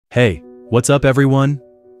Hey, what's up everyone?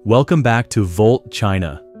 Welcome back to Volt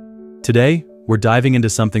China. Today, we're diving into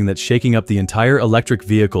something that's shaking up the entire electric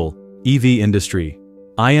vehicle, EV industry.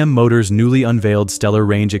 IM Motors' newly unveiled stellar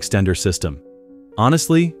range extender system.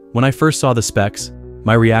 Honestly, when I first saw the specs,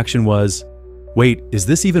 my reaction was, wait, is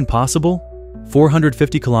this even possible?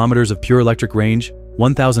 450 kilometers of pure electric range,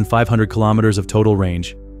 1,500 kilometers of total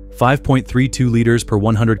range, 5.32 liters per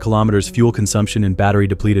 100 kilometers fuel consumption in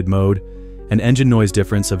battery-depleted mode, an engine noise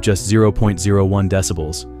difference of just 0.01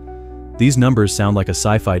 decibels. These numbers sound like a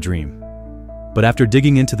sci-fi dream. But after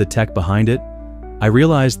digging into the tech behind it, I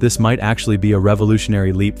realized this might actually be a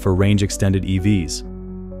revolutionary leap for range-extended EVs.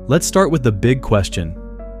 Let's start with the big question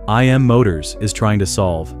IM Motors is trying to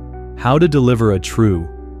solve: how to deliver a true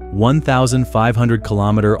 1,500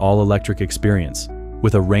 kilometer all-electric experience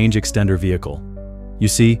with a range extender vehicle. You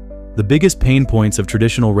see, the biggest pain points of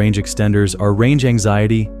traditional range extenders are range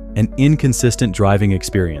anxiety and inconsistent driving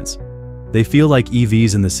experience. They feel like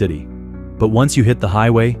EVs in the city, but once you hit the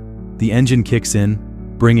highway, the engine kicks in,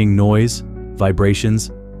 bringing noise,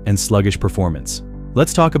 vibrations, and sluggish performance.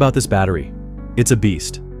 Let's talk about this battery. It's a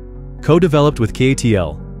beast. Co-developed with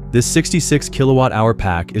KTL, this 66 kilowatt-hour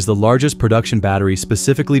pack is the largest production battery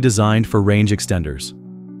specifically designed for range extenders.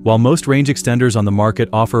 While most range extenders on the market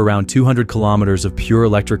offer around 200 kilometers of pure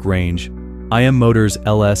electric range, IM Motors'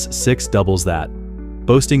 LS6 doubles that,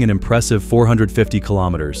 boasting an impressive 450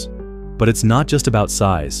 kilometers. But it's not just about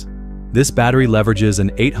size. This battery leverages an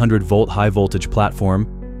 800-volt high-voltage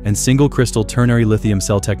platform and single-crystal ternary lithium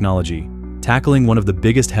cell technology, tackling one of the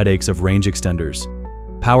biggest headaches of range extenders: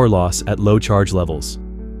 power loss at low charge levels.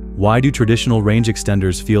 Why do traditional range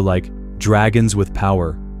extenders feel like dragons with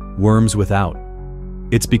power, worms without?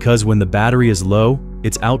 It's because when the battery is low,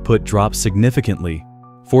 its output drops significantly,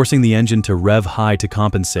 forcing the engine to rev high to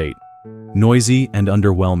compensate. Noisy and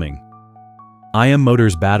underwhelming. IM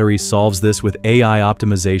Motors' battery solves this with AI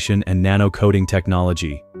optimization and nano-coating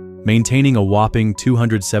technology, maintaining a whopping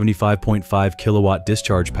 275.5 kilowatt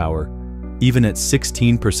discharge power, even at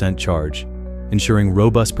 16% charge, ensuring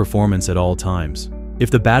robust performance at all times. If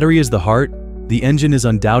the battery is the heart, the engine is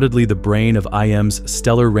undoubtedly the brain of IM's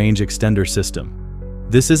stellar range extender system.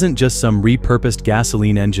 This isn't just some repurposed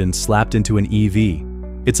gasoline engine slapped into an EV.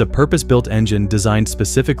 It's a purpose-built engine designed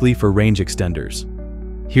specifically for range extenders.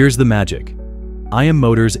 Here's the magic. IM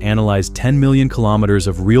Motors analyzed 10 million kilometers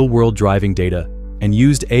of real-world driving data and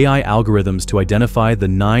used AI algorithms to identify the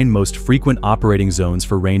 9 most frequent operating zones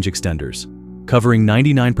for range extenders, covering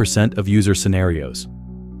 99% of user scenarios.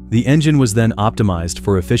 The engine was then optimized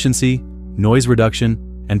for efficiency, noise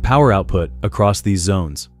reduction, and power output across these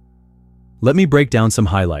zones. Let me break down some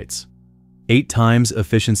highlights. 8 times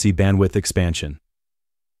efficiency bandwidth expansion.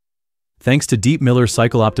 Thanks to deep Miller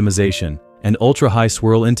cycle optimization and ultra-high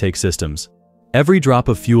swirl intake systems, every drop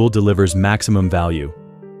of fuel delivers maximum value.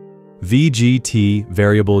 VGT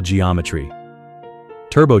variable geometry.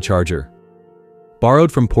 Turbocharger.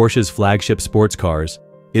 Borrowed from Porsche's flagship sports cars,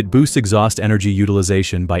 it boosts exhaust energy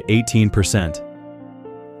utilization by 18%.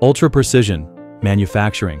 Ultra-precision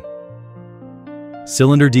manufacturing.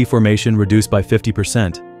 Cylinder deformation reduced by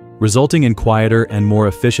 50%, resulting in quieter and more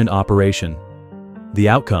efficient operation. The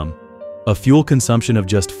outcome: a fuel consumption of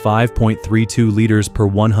just 5.32 liters per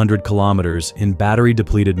 100 kilometers in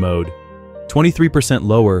battery-depleted mode, 23%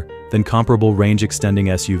 lower than comparable range-extending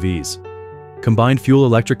SUVs. Combined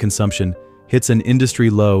fuel-electric consumption hits an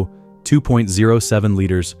industry-low 2.07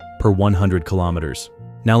 liters per 100 kilometers.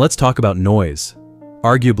 Now let's talk about noise,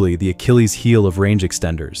 arguably the Achilles heel of range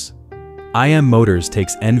extenders. IM Motors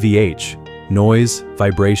takes NVH, noise,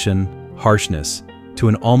 vibration, harshness, to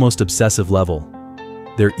an almost obsessive level.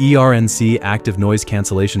 Their ERNC active noise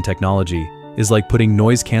cancellation technology is like putting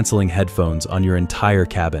noise-canceling headphones on your entire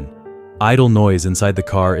cabin. Idle noise inside the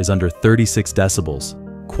car is under 36 decibels,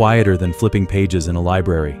 quieter than flipping pages in a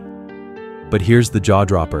library. But here's the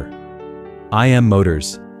jaw-dropper. IM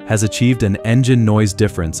Motors has achieved an engine noise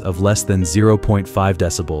difference of less than 0.5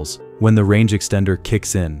 decibels when the range extender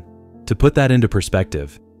kicks in. To put that into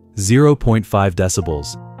perspective, 0.5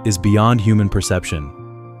 decibels is beyond human perception.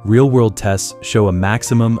 Real-world tests show a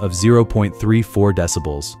maximum of 0.34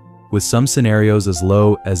 decibels, with some scenarios as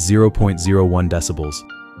low as 0.01 decibels.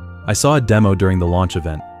 I saw a demo during the launch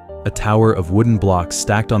event. A tower of wooden blocks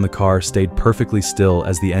stacked on the car stayed perfectly still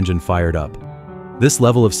as the engine fired up. This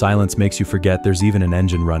level of silence makes you forget there's even an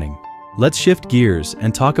engine running. Let's shift gears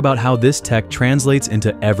and talk about how this tech translates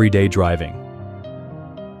into everyday driving.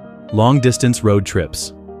 Long-distance road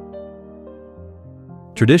trips.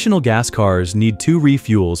 Traditional gas cars need 2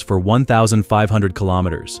 refuels for 1,500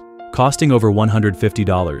 kilometers, costing over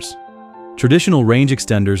 $150. Traditional range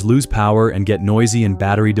extenders lose power and get noisy in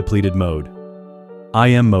battery-depleted mode.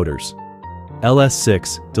 IM Motors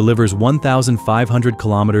LS6 delivers 1,500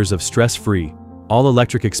 kilometers of stress-free,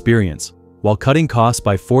 all-electric experience, while cutting costs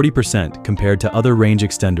by 40% compared to other range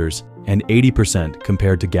extenders and 80%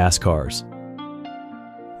 compared to gas cars.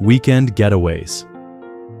 Weekend getaways.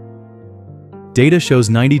 Data shows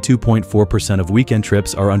 92.4% of weekend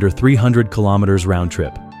trips are under 300 kilometers round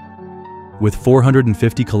trip. With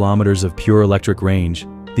 450 kilometers of pure electric range,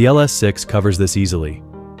 the LS6 covers this easily.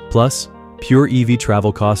 Plus, pure EV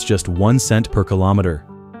travel costs just 1 cent per kilometer.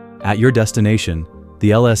 At your destination, the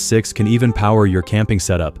LS6 can even power your camping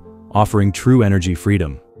setup, offering true energy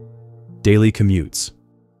freedom. Daily commutes.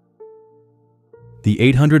 The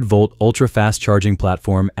 800-volt ultra-fast charging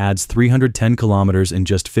platform adds 310 kilometers in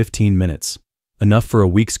just 15 minutes, enough for a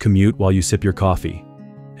week's commute while you sip your coffee.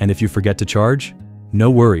 And if you forget to charge, no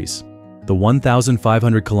worries. The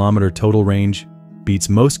 1,500-kilometer total range beats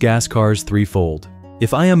most gas cars threefold.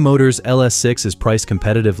 If IM Motors LS6 is priced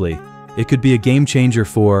competitively, it could be a game-changer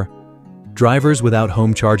for drivers without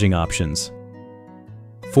home charging options.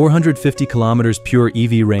 450 kilometers pure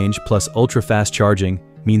EV range plus ultra-fast charging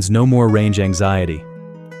means no more range anxiety.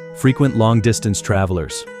 Frequent long-distance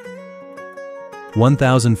travelers.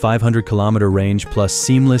 1,500 kilometer range plus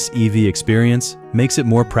seamless EV experience makes it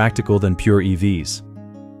more practical than pure EVs.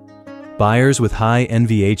 Buyers with high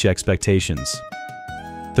NVH expectations.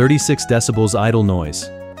 36 decibels idle noise,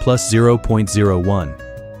 plus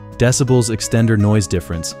 0.01 decibels extender noise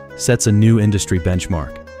difference sets a new industry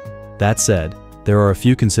benchmark. That said, there are a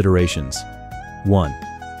few considerations.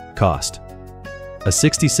 1. Cost. A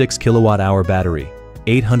 66 kilowatt-hour battery,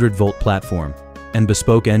 800-volt platform, and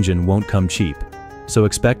bespoke engine won't come cheap, so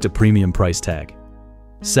expect a premium price tag.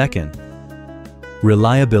 2.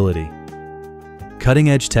 Reliability.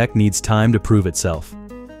 Cutting-edge tech needs time to prove itself.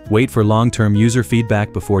 Wait for long-term user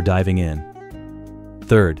feedback before diving in.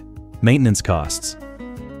 3. Maintenance costs.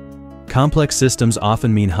 Complex systems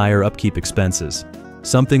often mean higher upkeep expenses,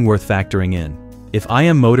 something worth factoring in. If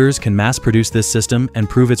IM Motors can mass-produce this system and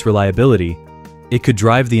prove its reliability, it could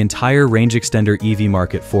drive the entire range extender EV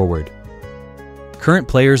market forward. Current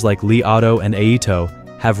players like Li Auto and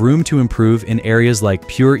Aito have room to improve in areas like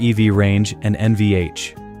pure EV range and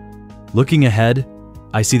NVH. Looking ahead,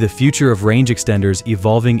 I see the future of range extenders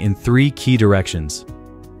evolving in 3 key directions.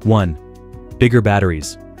 1. Bigger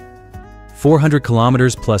batteries. 400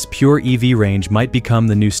 kilometers plus pure EV range might become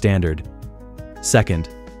the new standard. 2.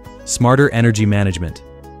 Smarter energy management.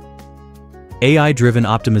 AI-driven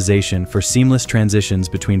optimization for seamless transitions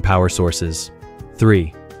between power sources.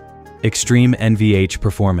 3. Extreme NVH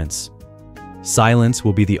performance. Silence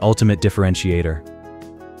will be the ultimate differentiator.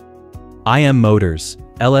 IM Motors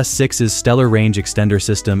LS6's stellar range extender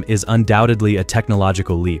system is undoubtedly a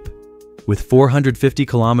technological leap. With 450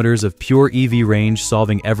 kilometers of pure EV range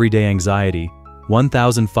solving everyday anxiety,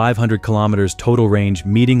 1,500 kilometers total range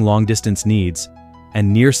meeting long-distance needs,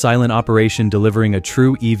 and near-silent operation delivering a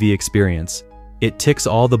true EV experience, it ticks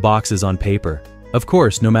all the boxes on paper. Of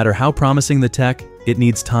course, no matter how promising the tech, it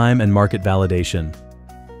needs time and market validation.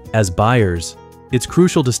 As buyers, it's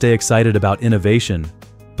crucial to stay excited about innovation,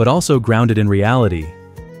 but also grounded in reality.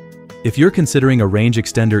 If you're considering a range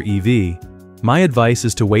extender EV, my advice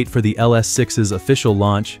is to wait for the LS6's official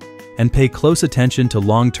launch and pay close attention to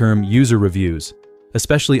long-term user reviews,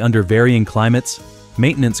 especially under varying climates,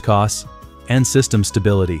 maintenance costs, and system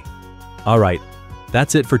stability. Alright,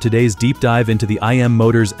 that's it for today's deep dive into the IM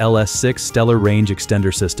Motors LS6 Stellar Range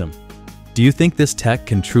Extender System. Do you think this tech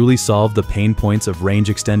can truly solve the pain points of range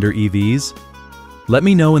extender EVs? Let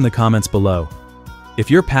me know in the comments below. If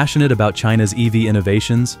you're passionate about China's EV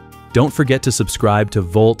innovations, don't forget to subscribe to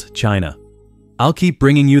Volt China. I'll keep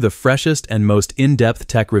bringing you the freshest and most in-depth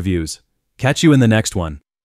tech reviews. Catch you in the next one.